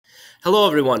Hello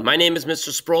everyone, my name is Mr.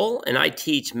 Sproull and I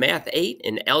teach Math 8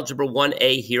 and Algebra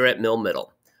 1A here at Mill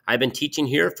Middle. I've been teaching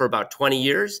here for about 20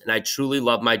 years and I truly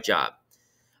love my job.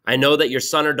 I know that your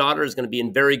son or daughter is going to be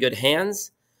in very good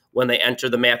hands when they enter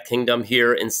the math kingdom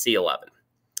here in C11.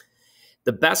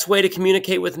 The best way to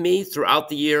communicate with me throughout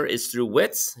the year is through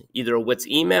WITS, either a WITS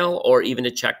email or even to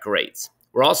check grades.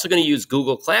 We're also going to use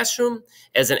Google Classroom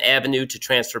as an avenue to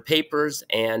transfer papers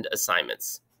and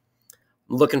assignments.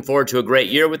 I'm looking forward to a great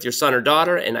year with your son or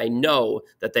daughter, and I know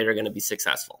that they are going to be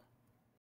successful.